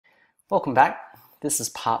Welcome back. This is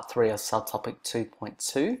part 3 of Subtopic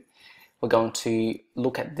 2.2. We're going to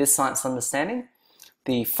look at this science understanding,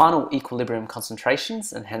 the final equilibrium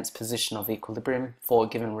concentrations and hence position of equilibrium for a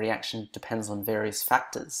given reaction depends on various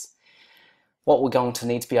factors. What we're going to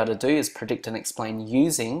need to be able to do is predict and explain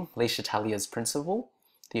using Le Chatelier's principle,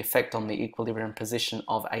 the effect on the equilibrium position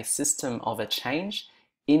of a system of a change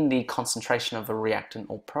in the concentration of a reactant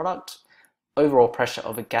or product, overall pressure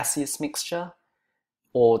of a gaseous mixture,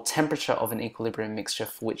 or temperature of an equilibrium mixture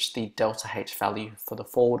for which the delta H value for the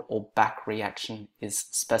forward or back reaction is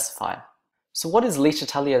specified. So what is Le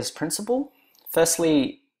Chatelier's principle?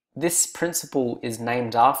 Firstly, this principle is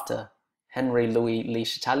named after Henri Louis Le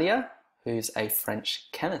Chatelier, who's a French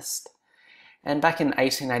chemist. And back in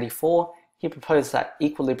 1884, he proposed that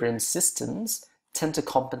equilibrium systems tend to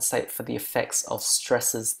compensate for the effects of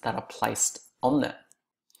stresses that are placed on them.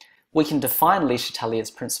 We can define Le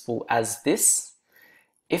Chatelier's principle as this: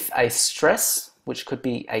 if a stress, which could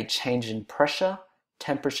be a change in pressure,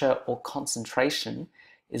 temperature, or concentration,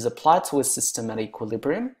 is applied to a system at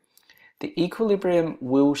equilibrium, the equilibrium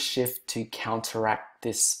will shift to counteract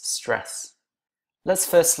this stress. Let's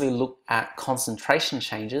firstly look at concentration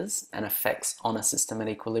changes and effects on a system at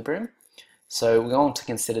equilibrium. So we're going to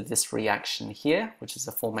consider this reaction here, which is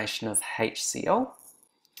the formation of HCl.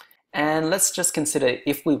 And let's just consider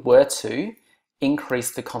if we were to increase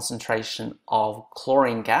the concentration of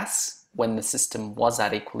chlorine gas when the system was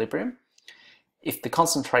at equilibrium. If the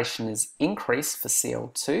concentration is increased for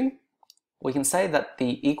Cl2, we can say that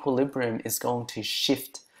the equilibrium is going to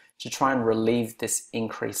shift to try and relieve this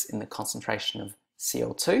increase in the concentration of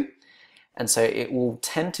Cl2, and so it will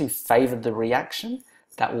tend to favor the reaction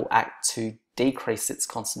that will act to decrease its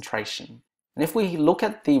concentration. And if we look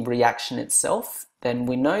at the reaction itself, then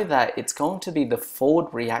we know that it's going to be the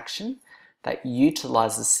forward reaction that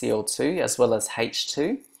utilizes Cl2 as well as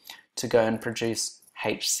H2 to go and produce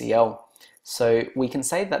HCl. So we can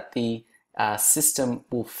say that the system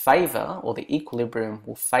will favor, or the equilibrium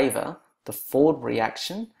will favor, the forward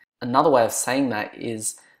reaction. Another way of saying that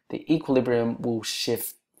is the equilibrium will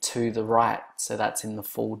shift to the right, so that's in the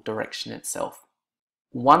forward direction itself.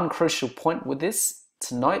 One crucial point with this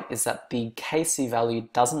to note is that the Kc value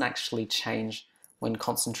doesn't actually change when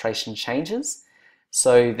concentration changes.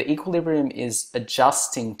 So the equilibrium is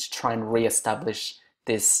adjusting to try and re-establish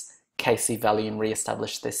this Kc value and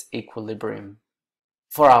re-establish this equilibrium.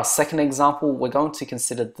 For our second example, we're going to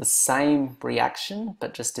consider the same reaction,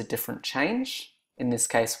 but just a different change. In this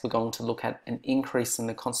case, we're going to look at an increase in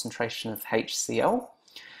the concentration of HCl.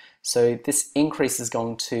 So this increase is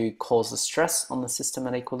going to cause a stress on the system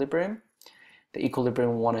at equilibrium. The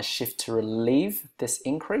equilibrium will want to shift to relieve this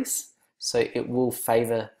increase. So it will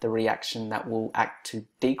favor the reaction that will act to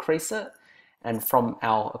decrease it. And from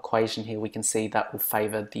our equation here, we can see that will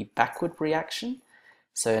favor the backward reaction.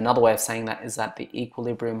 So another way of saying that is that the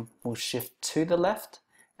equilibrium will shift to the left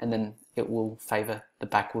and then it will favor the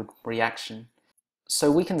backward reaction.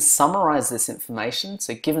 So we can summarize this information.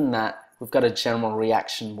 So given that we've got a general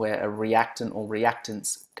reaction where a reactant or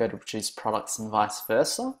reactants go to produce products and vice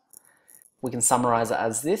versa, we can summarize it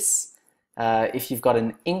as this. If you've got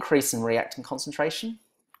an increase in reactant concentration,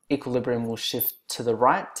 equilibrium will shift to the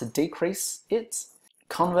right to decrease it.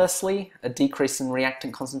 Conversely, a decrease in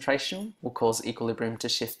reactant concentration will cause equilibrium to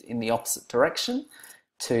shift in the opposite direction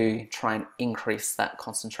to try and increase that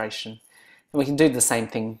concentration. And we can do the same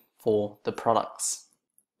thing for the products.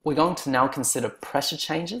 We're going to now consider pressure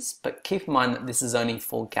changes, but keep in mind that this is only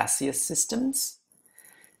for gaseous systems.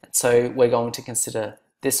 And so we're going to consider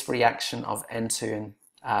this reaction of N2 and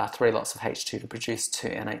 3 lots of H2 to produce 2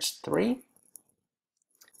 NH3.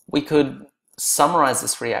 We could summarize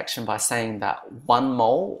this reaction by saying that 1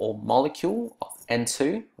 mole or molecule of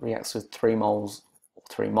N2 reacts with 3 moles or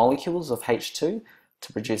 3 molecules of H2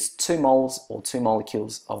 to produce 2 moles or 2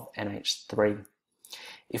 molecules of NH3.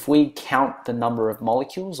 If we count the number of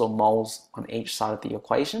molecules or moles on each side of the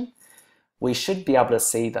equation, we should be able to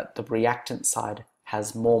see that the reactant side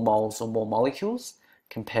has more moles or more molecules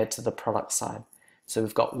compared to the product side. So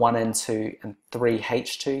we've got 1 N2 and 3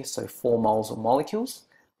 H2, so 4 moles or molecules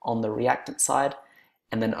on the reactant side,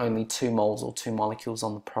 and then only 2 moles or 2 molecules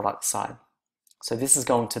on the product side. So this is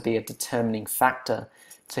going to be a determining factor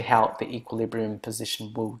to how the equilibrium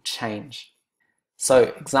position will change.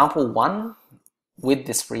 So example 1, with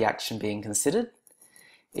this reaction being considered,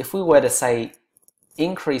 if we were to say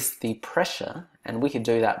increase the pressure, and we could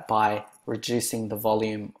do that by reducing the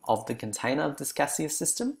volume of the container of this gaseous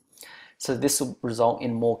system. So this will result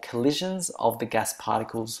in more collisions of the gas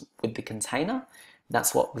particles with the container.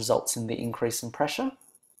 That's what results in the increase in pressure.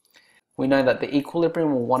 We know that the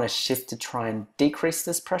equilibrium will want to shift to try and decrease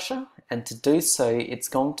this pressure, and to do so it's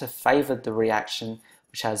going to favor the reaction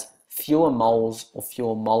which has fewer moles or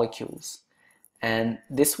fewer molecules. And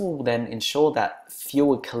this will then ensure that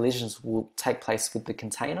fewer collisions will take place with the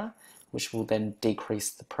container, which will then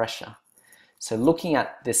decrease the pressure. So looking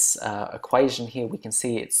at this equation here, we can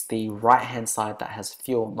see it's the right-hand side that has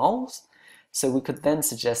fewer moles. So we could then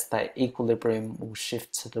suggest that equilibrium will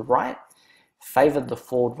shift to the right, favor the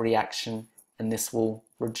forward reaction, and this will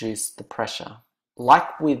reduce the pressure.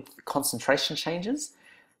 Like with concentration changes,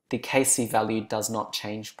 the Kc value does not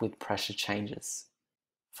change with pressure changes.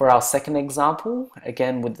 For our second example,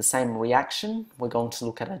 again with the same reaction, we're going to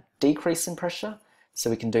look at a decrease in pressure. So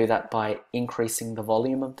we can do that by increasing the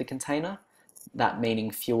volume of the container, that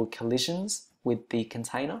meaning fewer collisions with the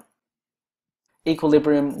container.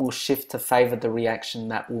 Equilibrium will shift to favor the reaction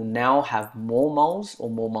that will now have more moles or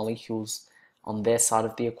more molecules on their side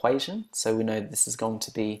of the equation. So we know this is going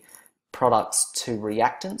to be products to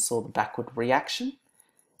reactants, or the backward reaction.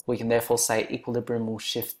 We can therefore say equilibrium will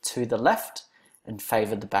shift to the left and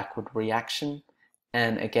favor the backward reaction.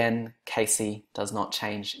 And again, Kc does not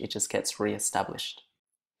change, it just gets re-established.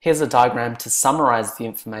 Here's a diagram to summarize the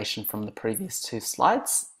information from the previous two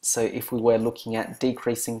slides. So if we were looking at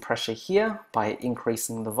decreasing pressure here by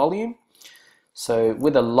increasing the volume, so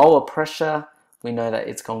with a lower pressure, we know that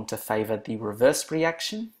it's going to favor the reverse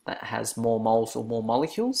reaction that has more moles or more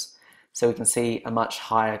molecules. So we can see a much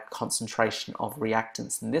higher concentration of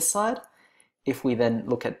reactants in this side. If we then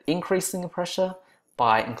look at increasing the pressure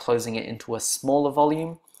by enclosing it into a smaller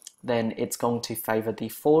volume, then it's going to favor the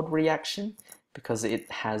forward reaction because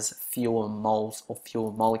it has fewer moles or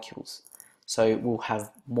fewer molecules. So we'll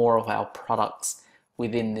have more of our products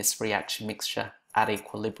within this reaction mixture at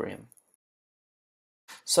equilibrium.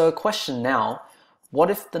 So a question now,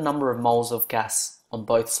 what if the number of moles of gas on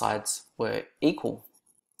both sides were equal?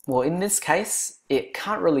 Well, in this case, it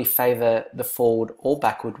can't really favor the forward or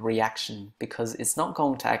backward reaction because it's not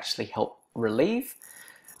going to actually help relieve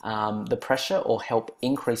the pressure or help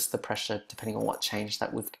increase the pressure depending on what change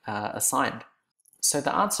that we've assigned. So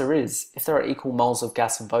the answer is, if there are equal moles of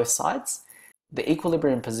gas on both sides, the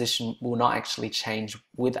equilibrium position will not actually change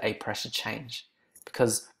with a pressure change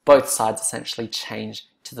because both sides essentially change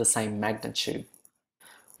to the same magnitude.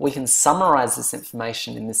 We can summarize this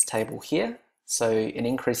information in this table here. So an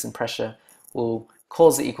increase in pressure will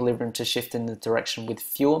cause the equilibrium to shift in the direction with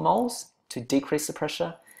fewer moles to decrease the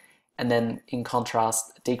pressure. And then in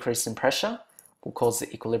contrast, a decrease in pressure will cause the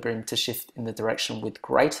equilibrium to shift in the direction with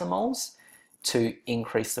greater moles to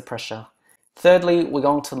increase the pressure. Thirdly, we're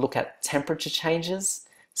going to look at temperature changes.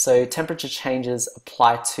 So temperature changes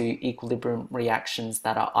apply to equilibrium reactions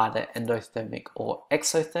that are either endothermic or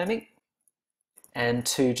exothermic. And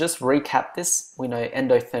to just recap this, we know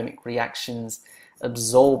endothermic reactions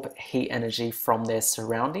absorb heat energy from their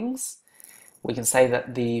surroundings. We can say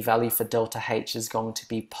that the value for delta H is going to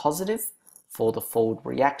be positive for the forward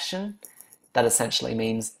reaction. That essentially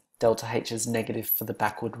means delta H is negative for the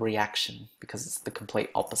backward reaction because it's the complete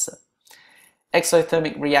opposite.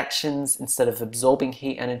 Exothermic reactions, instead of absorbing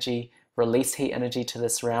heat energy, release heat energy to their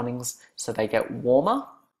surroundings, so they get warmer,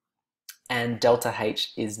 and delta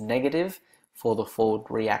H is negative for the forward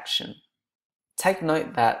reaction. Take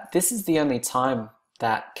note that this is the only time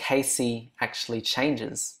that Kc actually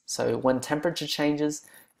changes. So when temperature changes,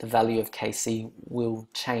 the value of Kc will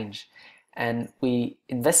change. And we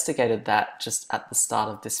investigated that just at the start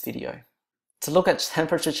of this video. To look at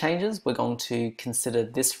temperature changes, we're going to consider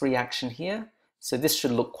this reaction here. So this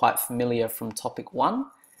should look quite familiar from topic 1.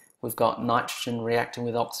 We've got nitrogen reacting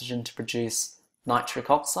with oxygen to produce nitric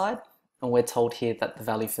oxide, and we're told here that the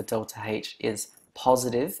value for delta H is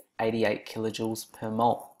positive 88 kilojoules per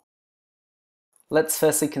mole. Let's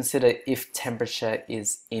firstly consider if temperature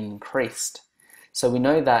is increased. So we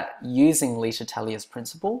know that using Le Chatelier's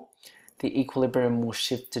principle, the equilibrium will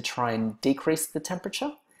shift to try and decrease the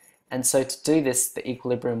temperature. And so to do this, the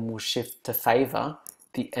equilibrium will shift to favor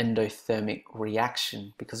the endothermic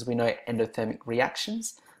reaction because we know endothermic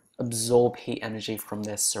reactions absorb heat energy from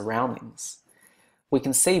their surroundings. We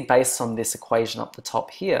can see based on this equation up the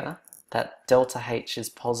top here that delta H is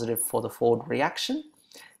positive for the forward reaction.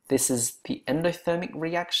 This is the endothermic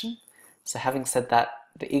reaction. So having said that,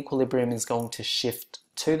 the equilibrium is going to shift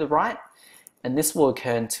to the right, and this will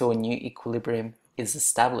occur until a new equilibrium is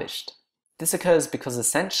established. This occurs because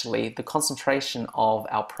essentially the concentration of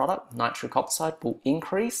our product, nitric oxide, will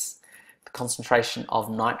increase, the concentration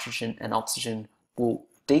of nitrogen and oxygen will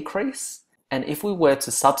decrease, and if we were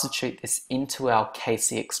to substitute this into our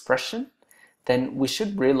Kc expression, then we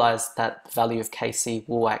should realize that the value of Kc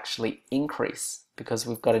will actually increase because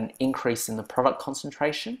we've got an increase in the product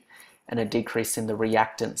concentration and a decrease in the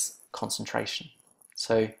reactants concentration.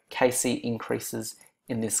 So Kc increases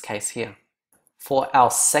in this case here. For our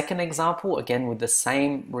second example, again with the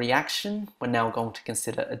same reaction, we're now going to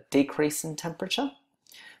consider a decrease in temperature.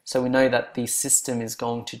 So we know that the system is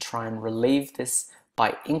going to try and relieve this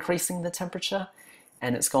by increasing the temperature,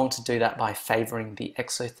 and it's going to do that by favoring the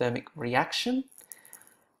exothermic reaction.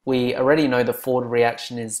 We already know the forward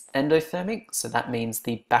reaction is endothermic, so that means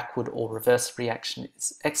the backward or reverse reaction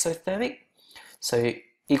is exothermic. So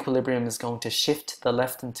equilibrium is going to shift to the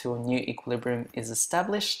left until a new equilibrium is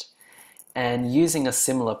established. And using a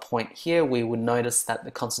similar point here, we would notice that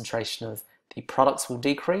the concentration of the products will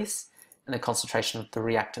decrease and the concentration of the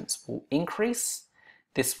reactants will increase.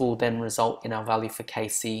 This will then result in our value for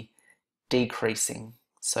Kc decreasing.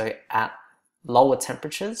 So at lower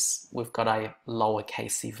temperatures, we've got a lower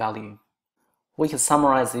Kc value. We can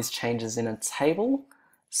summarize these changes in a table.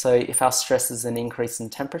 So if our stress is an increase in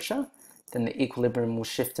temperature, then the equilibrium will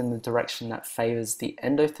shift in the direction that favors the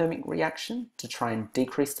endothermic reaction to try and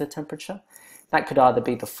decrease the temperature. That could either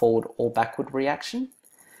be the forward or backward reaction.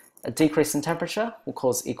 A decrease in temperature will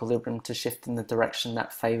cause equilibrium to shift in the direction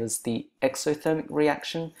that favors the exothermic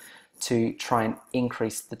reaction to try and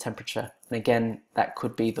increase the temperature. And again, that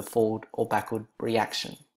could be the forward or backward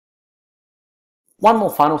reaction. One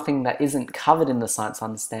more final thing that isn't covered in the science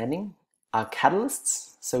understanding are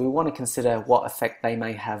catalysts. So we want to consider what effect they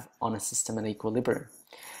may have on a system at equilibrium.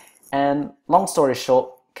 And long story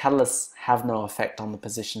short, catalysts have no effect on the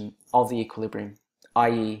position of the equilibrium,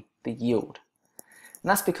 i.e. the yield. And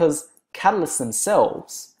that's because catalysts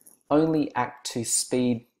themselves only act to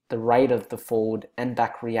speed the rate of the forward and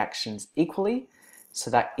back reactions equally, so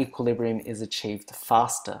that equilibrium is achieved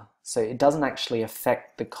faster. So it doesn't actually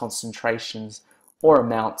affect the concentrations or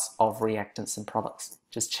amounts of reactants and products, it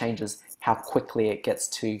just changes how quickly it gets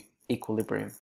to equilibrium.